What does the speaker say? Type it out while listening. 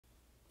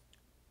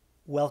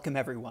Welcome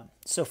everyone.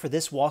 So for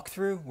this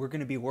walkthrough, we're going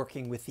to be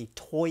working with the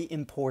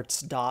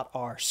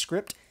toyimports.r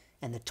script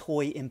and the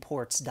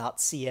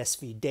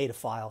toyimports.csv data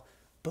file,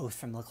 both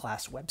from the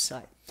class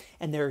website.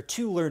 And there are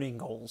two learning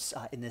goals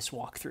in this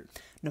walkthrough.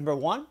 Number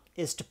one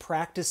is to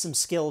practice some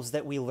skills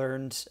that we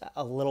learned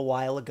a little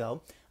while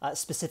ago,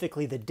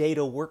 specifically the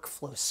data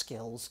workflow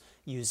skills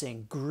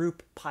using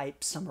group,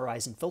 pipe,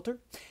 summarize, and filter.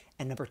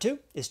 And number two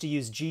is to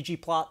use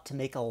ggplot to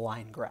make a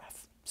line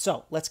graph.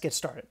 So let's get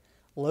started.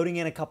 Loading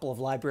in a couple of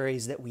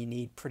libraries that we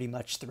need pretty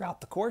much throughout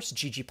the course,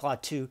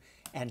 ggplot2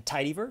 and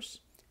tidyverse.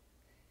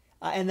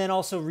 And then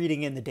also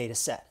reading in the data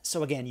set.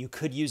 So again, you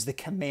could use the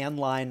command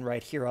line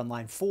right here on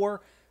line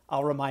 4.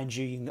 I'll remind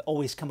you, you can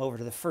always come over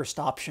to the first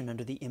option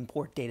under the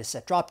import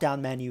dataset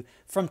drop-down menu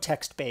from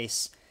text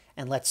base,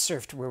 and let's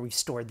surf to where we've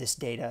stored this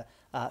data.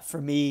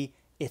 For me,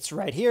 it's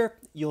right here.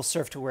 You'll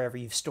surf to wherever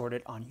you've stored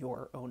it on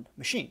your own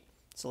machine.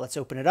 So let's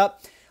open it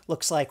up.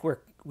 Looks like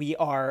we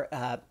are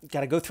got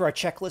to go through our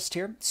checklist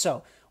here.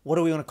 So what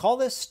do we want to call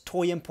this?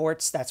 Toy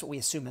imports, that's what we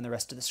assume in the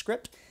rest of the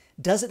script.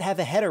 Does it have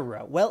a header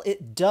row? Well,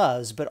 it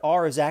does, but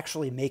R is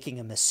actually making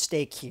a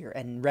mistake here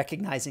and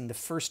recognizing the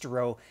first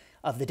row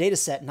of the data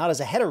set not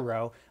as a header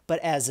row, but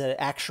as an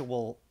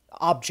actual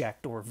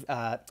object or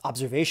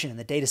observation in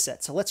the data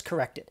set. So let's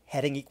correct it.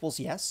 Heading equals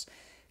yes.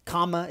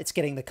 Comma, it's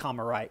getting the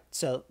comma right.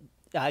 So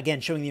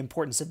again, showing the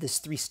importance of this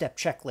three-step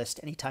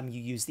checklist anytime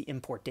you use the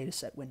import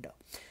dataset window.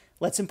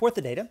 Let's import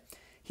the data.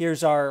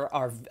 Here's our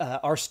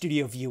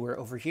RStudio viewer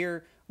over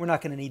here. We're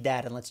not going to need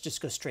that, and let's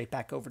just go straight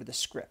back over to the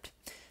script.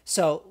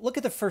 So look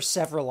at the first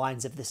several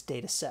lines of this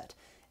data set.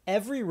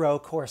 Every row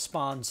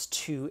corresponds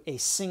to a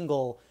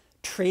single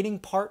trading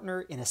partner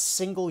in a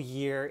single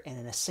year and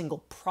in a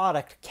single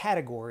product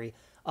category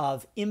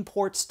of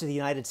imports to the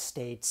United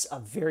States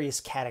of various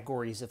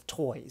categories of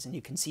toys. And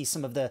you can see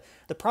some of the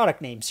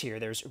product names here.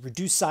 There's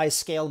reduced size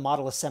scale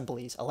model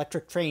assemblies,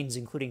 electric trains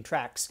including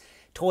tracks,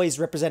 toys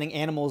representing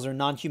animals or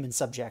non-human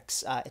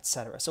subjects,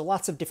 etc. So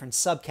lots of different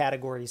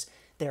subcategories.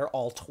 They're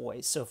all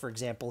toys. So for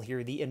example, here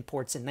are the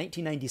imports in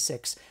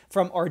 1996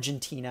 from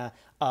Argentina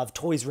of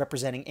toys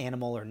representing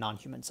animal or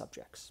non-human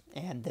subjects.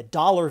 And the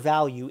dollar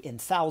value in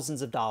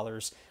thousands of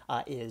dollars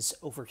is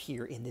over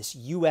here in this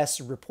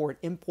US report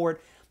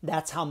import.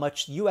 That's how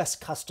much U.S.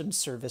 Customs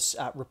Service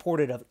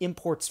reported of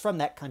imports from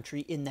that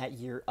country in that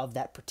year of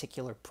that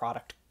particular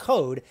product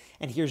code.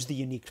 And here's the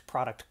unique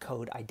product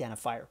code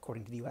identifier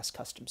according to the U.S.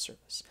 Customs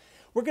Service.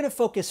 We're going to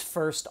focus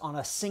first on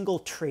a single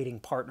trading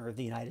partner of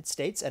the United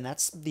States, and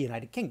that's the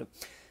United Kingdom.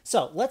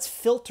 So let's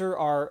filter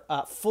our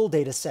full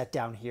data set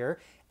down here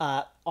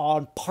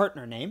on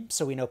partner name.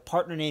 So we know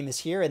partner name is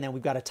here, and then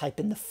we've got to type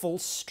in the full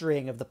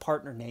string of the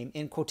partner name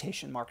in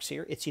quotation marks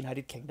here. It's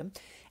United Kingdom.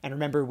 And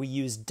remember, we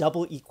use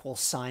double equal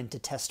sign to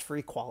test for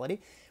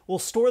equality. We'll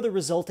store the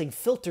resulting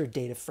filtered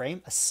data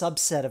frame, a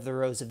subset of the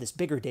rows of this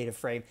bigger data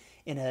frame,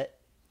 in an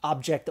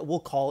object that we'll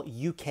call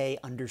UK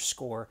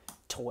underscore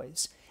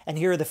toys. And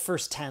here are the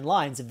first 10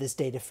 lines of this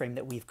data frame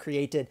that we've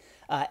created.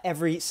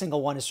 Every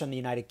single one is from the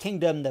United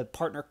Kingdom. The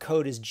partner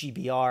code is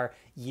GBR,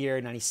 year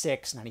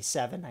 96,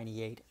 97,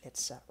 98,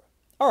 etc.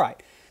 All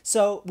right,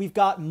 so we've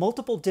got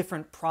multiple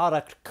different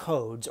product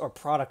codes or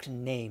product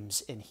names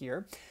in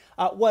here.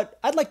 What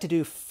I'd like to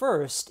do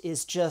first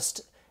is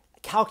just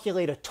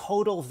calculate a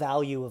total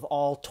value of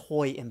all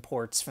toy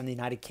imports from the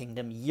United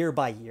Kingdom year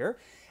by year.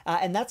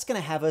 And that's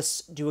going to have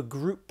us do a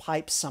group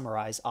pipe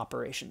summarize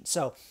operation.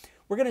 So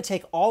we're going to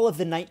take all of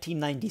the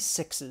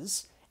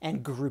 1996s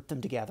and group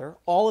them together,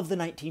 all of the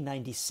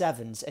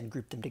 1997s and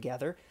group them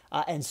together,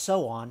 and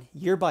so on,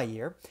 year by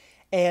year.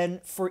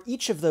 And for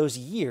each of those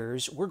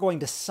years, we're going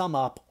to sum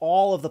up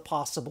all of the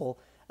possible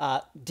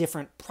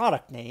different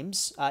product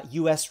names,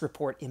 US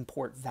report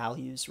import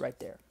values right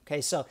there.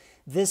 Okay, so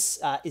this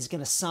is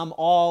going to sum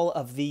all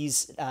of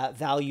these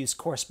values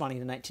corresponding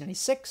to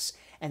 1996,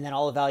 and then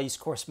all the values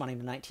corresponding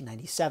to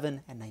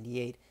 1997 and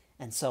 98,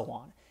 and so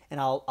on. And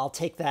I'll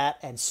take that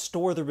and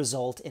store the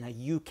result in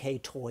a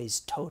UK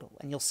toys total.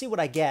 And you'll see what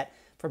I get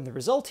from the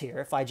result here.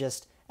 If I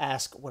just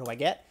ask, what do I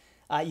get?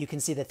 You can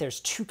see that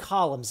there's two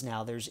columns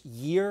now. There's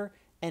year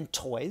and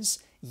toys.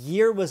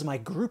 Year was my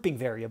grouping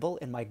variable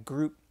in my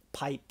group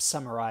pipe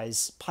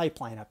summarize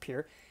pipeline up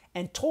here.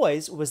 And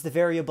toys was the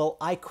variable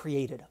I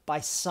created by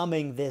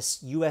summing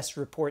this US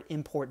report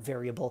import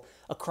variable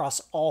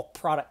across all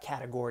product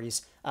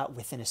categories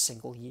within a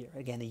single year.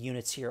 Again, the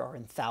units here are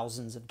in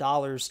thousands of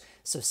dollars,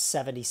 so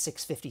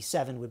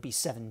 7657 would be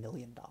 $7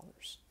 million.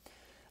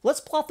 Let's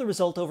plot the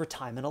result over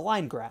time in a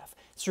line graph.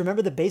 So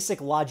remember, the basic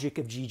logic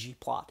of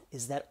ggplot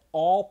is that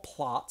all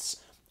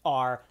plots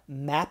are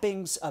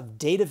mappings of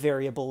data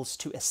variables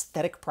to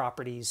aesthetic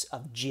properties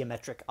of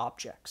geometric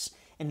objects.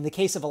 And in the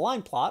case of a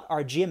line plot,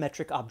 our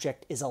geometric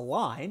object is a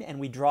line, and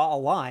we draw a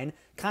line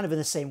kind of in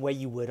the same way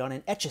you would on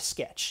an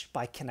Etch-a-Sketch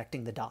by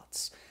connecting the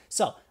dots.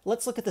 So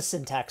let's look at the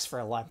syntax for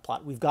a line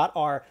plot. We've got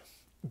our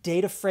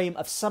data frame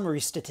of summary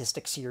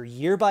statistics here,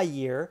 year by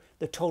year,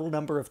 the total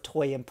number of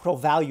total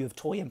value of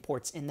toy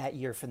imports in that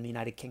year from the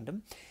United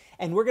Kingdom.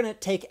 And we're going to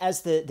take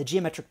as the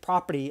geometric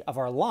property of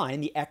our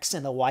line, the x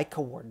and the y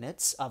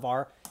coordinates of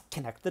our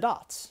connect the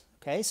dots.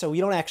 Okay, so we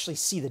don't actually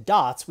see the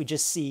dots, we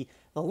just see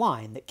the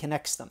line that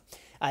connects them.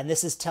 And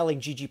this is telling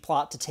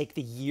ggplot to take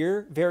the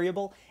year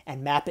variable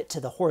and map it to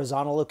the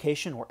horizontal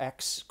location, or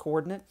x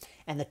coordinate,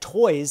 and the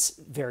toys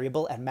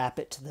variable and map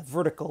it to the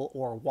vertical,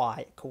 or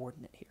y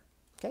coordinate here.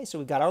 Okay, so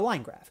we've got our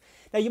line graph.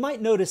 Now you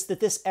might notice that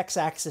this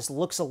x-axis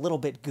looks a little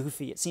bit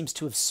goofy. It seems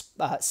to have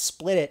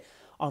split it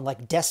on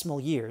like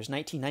decimal years,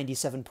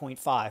 1997.5,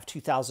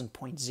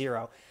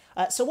 2000.0.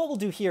 So what we'll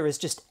do here is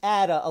just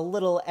add a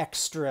little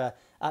extra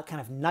kind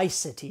of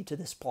nicety to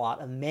this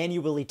plot of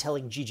manually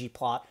telling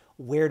ggplot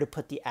where to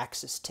put the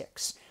axis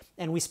ticks.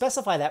 And we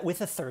specify that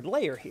with a third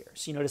layer here.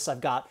 So you notice I've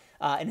got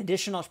an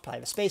additional, I'll probably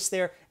have a space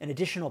there, an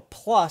additional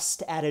plus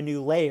to add a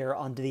new layer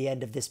onto the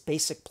end of this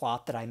basic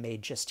plot that I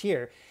made just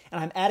here.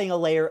 And I'm adding a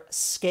layer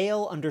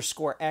scale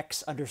underscore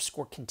x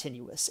underscore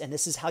continuous. And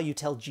this is how you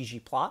tell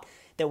ggplot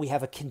that we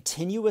have a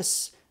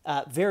continuous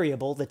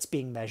variable that's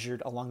being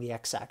measured along the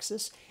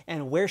x-axis.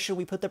 And where should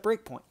we put the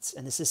breakpoints?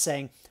 And this is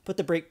saying put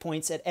the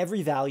breakpoints at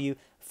every value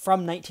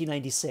from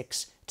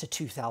 1996 to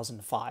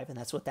 2005, and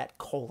that's what that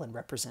colon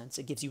represents.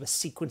 It gives you a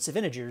sequence of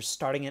integers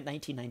starting at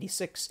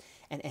 1996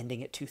 and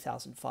ending at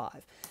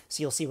 2005.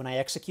 So you'll see when I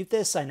execute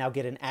this, I now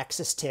get an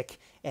axis tick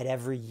at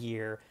every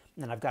year,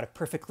 and then I've got a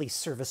perfectly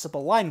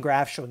serviceable line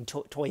graph showing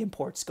toy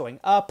imports going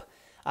up,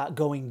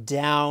 going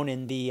down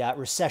in the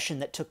recession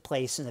that took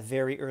place in the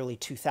very early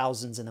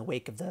 2000s in the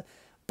wake of the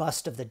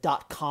bust of the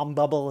dot-com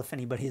bubble, if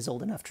anybody is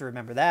old enough to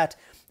remember that,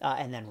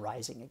 and then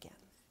rising again.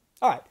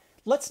 All right.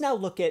 Let's now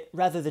look at,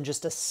 rather than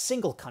just a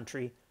single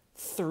country,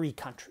 3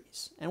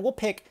 countries. And we'll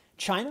pick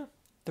China,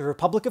 the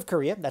Republic of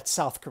Korea, that's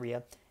South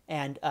Korea,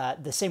 and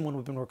the same one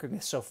we've been working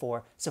with so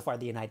far,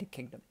 the United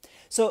Kingdom.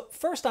 So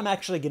first I'm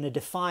actually going to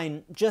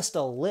define just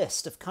a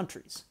list of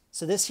countries.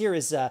 So this here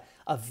is a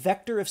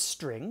vector of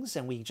strings,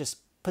 and we just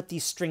put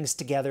these strings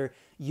together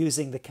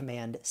using the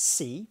command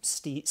C.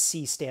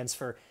 C stands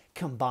for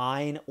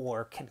combine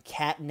or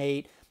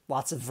concatenate.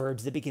 Lots of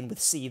verbs that begin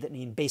with C that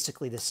mean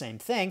basically the same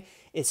thing.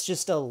 It's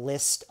just a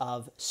list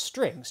of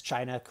strings,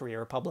 China, Korea,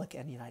 Republic,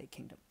 and United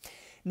Kingdom.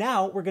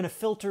 Now we're going to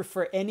filter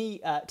for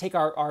any, take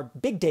our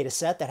big data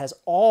set that has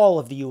all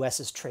of the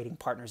US's trading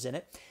partners in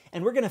it,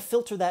 and we're going to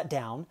filter that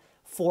down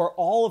for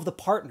all of the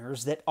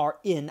partners that are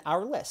in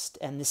our list.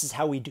 And this is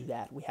how we do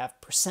that. We have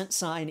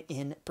 %,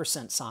 in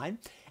 %,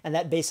 and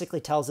that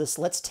basically tells us,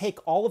 let's take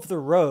all of the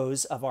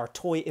rows of our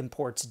toy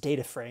imports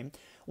data frame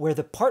where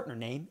the partner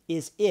name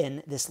is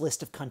in this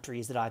list of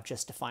countries that I've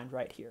just defined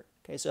right here.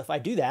 Okay, so if I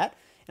do that,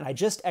 and I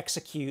just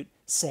execute,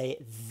 say,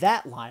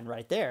 that line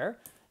right there,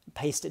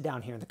 paste it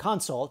down here in the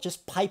console,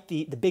 just pipe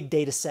the big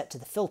data set to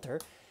the filter,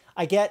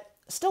 I get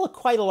still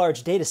quite a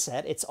large data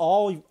set. It's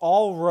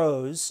all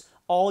rows,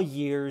 all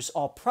years,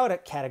 all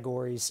product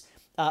categories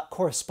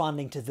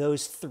corresponding to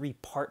those 3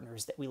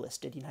 partners that we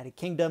listed, United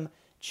Kingdom,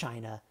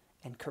 China,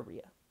 and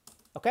Korea.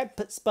 Okay,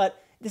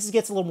 but this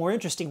gets a little more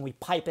interesting when we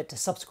pipe it to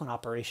subsequent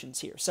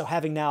operations here. So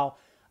having now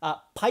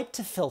pipe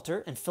to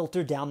filter and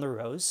filter down the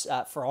rows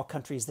for all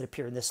countries that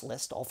appear in this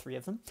list, all 3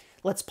 of them,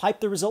 let's pipe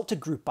the result to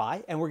group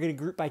by, and we're going to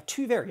group by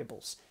 2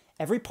 variables.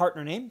 Every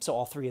partner name, so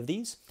all 3 of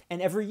these,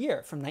 and every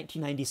year from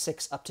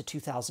 1996 up to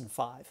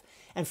 2005.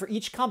 And for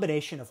each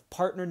combination of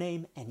partner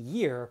name and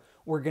year,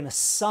 we're going to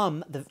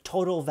sum the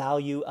total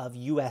value of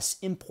US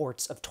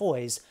imports of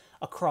toys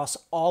across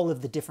all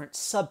of the different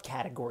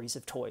subcategories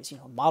of toys,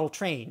 model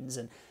trains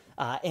and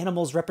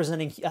animals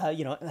representing,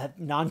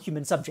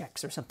 non-human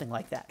subjects or something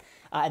like that.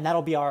 And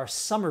that'll be our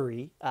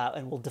summary,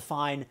 and we'll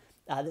define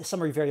the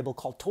summary variable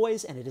called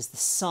toys, and it is the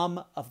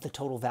sum of the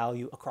total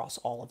value across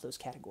all of those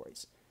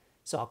categories.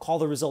 So I'll call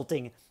the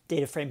resulting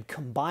data frame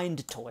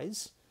combined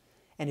toys.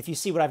 And if you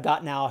see what I've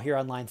got now here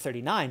on line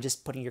 39,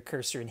 just putting your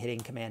cursor and hitting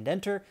Command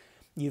Enter,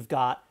 you've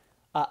got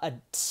a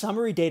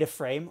summary data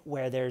frame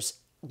where there's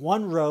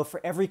 1 row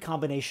for every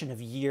combination of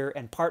year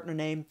and partner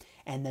name,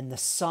 and then the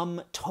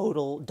sum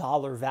total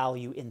dollar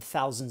value in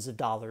thousands of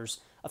dollars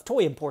of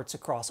toy imports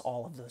across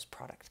all of those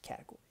product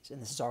categories.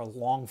 And this is our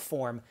long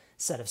form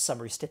set of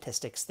summary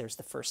statistics. There's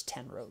the first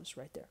 10 rows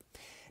right there.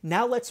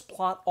 Now let's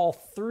plot all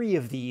 3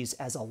 of these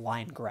as a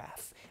line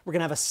graph. We're going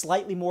to have a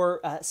slightly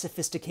more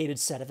sophisticated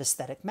set of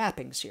aesthetic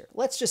mappings here.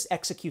 Let's just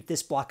execute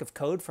this block of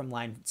code from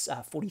lines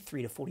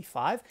 43 to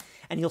 45,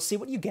 and you'll see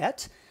what you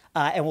get.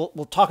 And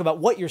we'll talk about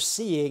what you're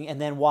seeing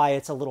and then why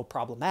it's a little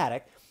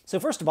problematic. So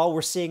first of all,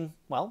 we're seeing,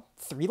 well,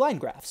 3 line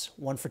graphs.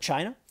 1 for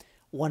China,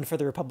 1 for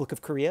the Republic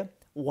of Korea,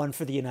 1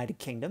 for the United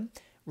Kingdom,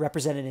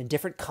 represented in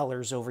different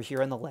colors over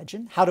here in the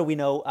legend. How do we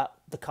know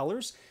the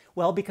colors?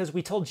 Well, because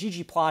we told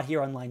ggplot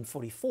here on line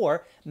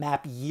 44,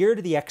 map year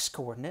to the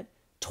x-coordinate,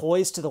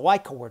 toys to the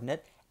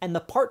y-coordinate, and the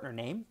partner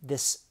name,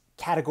 this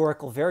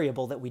categorical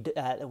variable that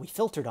we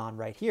filtered on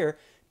right here,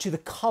 to the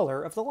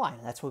color of the line.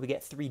 And that's why we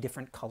get 3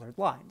 different colored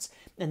lines.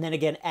 And then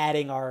again,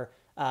 adding our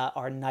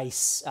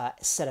nice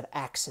set of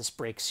axis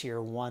breaks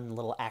here, 1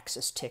 little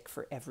axis tick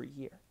for every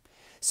year.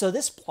 So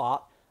this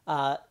plot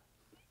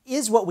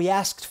is what we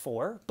asked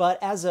for,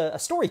 but as a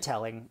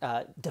storytelling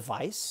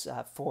device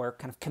for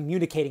kind of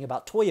communicating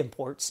about toy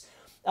imports,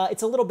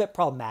 it's a little bit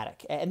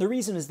problematic. And the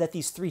reason is that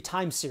these 3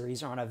 time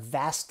series are on a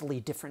vastly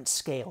different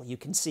scale. You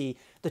can see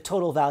the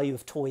total value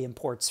of toy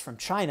imports from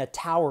China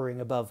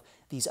towering above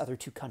these other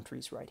 2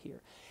 countries right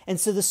here. And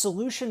so the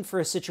solution for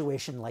a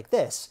situation like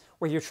this,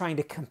 where you're trying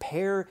to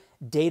compare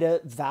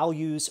data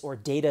values or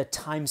data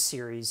time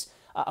series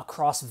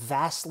across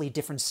vastly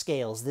different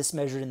scales, this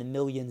measured in the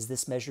millions,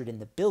 this measured in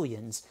the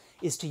billions,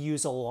 is to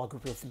use a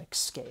logarithmic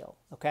scale,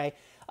 okay?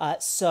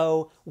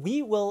 So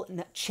we will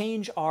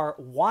change our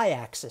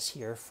y-axis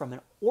here from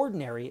an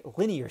ordinary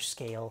linear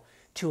scale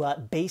to a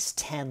base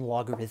 10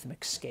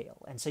 logarithmic scale.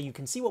 And so you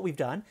can see what we've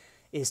done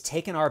is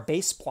taken our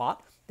base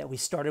plot that we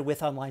started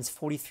with on lines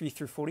 43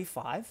 through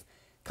 45,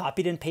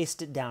 copied and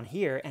pasted it down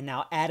here, and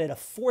now added a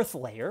 4th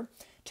layer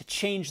to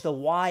change the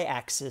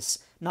y-axis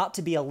not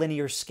to be a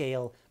linear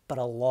scale, but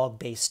a log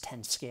base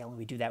 10 scale. And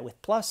we do that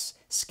with plus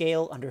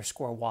scale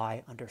underscore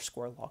y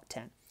underscore log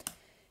 10.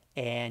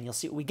 And you'll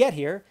see what we get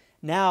here.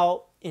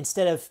 Now,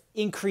 instead of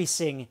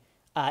increasing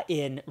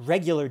in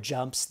regular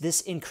jumps, this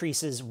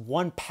increases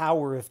 1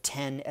 power of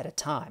 10 at a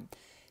time.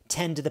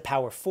 10 to the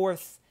power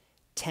 4th,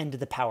 10 to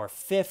the power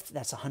 5th,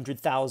 that's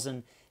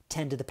 100,000.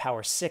 10 to the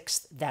power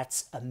 6th,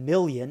 that's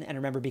 1,000,000. And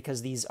remember,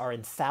 because these are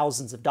in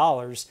thousands of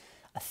dollars,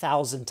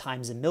 1,000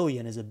 times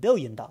 1,000,000 is $1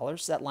 billion.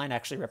 That line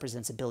actually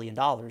represents $1 billion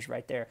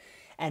right there.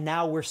 And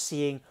now we're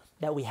seeing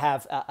that we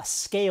have a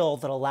scale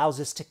that allows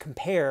us to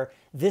compare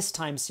this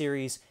time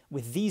series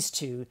with these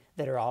 2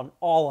 that are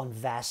all on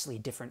vastly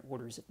different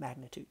orders of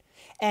magnitude.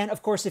 And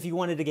of course, if you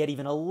wanted to get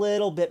even a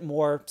little bit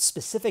more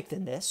specific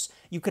than this,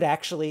 you could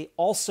actually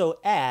also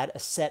add a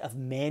set of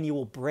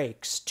manual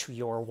breaks to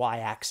your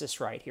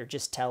y-axis right here.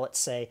 Just tell it,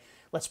 say,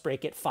 let's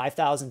break it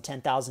 5,000,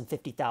 10,000,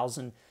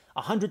 50,000,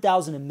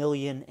 100,000,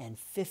 1,000,000, and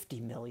 50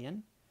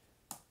 million.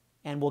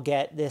 And we'll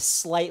get this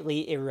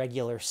slightly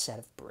irregular set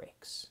of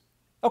breaks.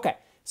 Okay,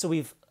 so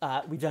we've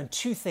done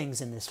 2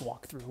 things in this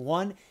walkthrough.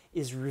 One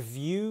is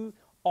review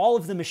all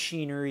of the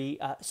machinery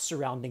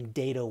surrounding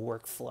data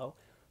workflow: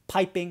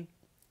 piping,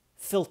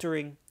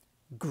 filtering,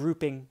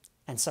 grouping,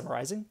 and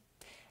summarizing.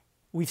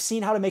 We've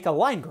seen how to make a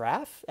line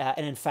graph,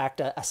 and in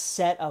fact, a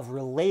set of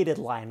related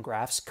line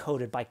graphs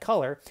coded by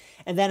color.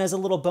 And then as a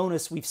little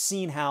bonus, we've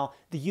seen how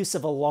the use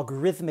of a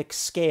logarithmic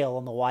scale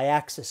on the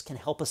y-axis can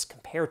help us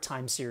compare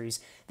time series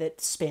that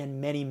span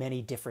many,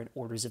 many different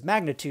orders of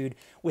magnitude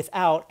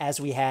without,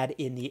 as we had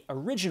in the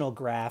original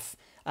graph,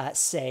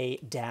 say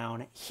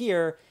down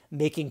here,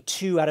 making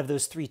 2 out of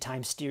those 3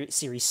 time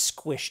series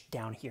squished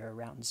down here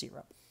around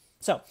 0.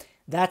 So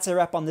that's a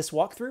wrap on this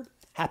walkthrough.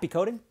 Happy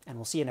coding, and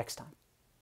we'll see you next time.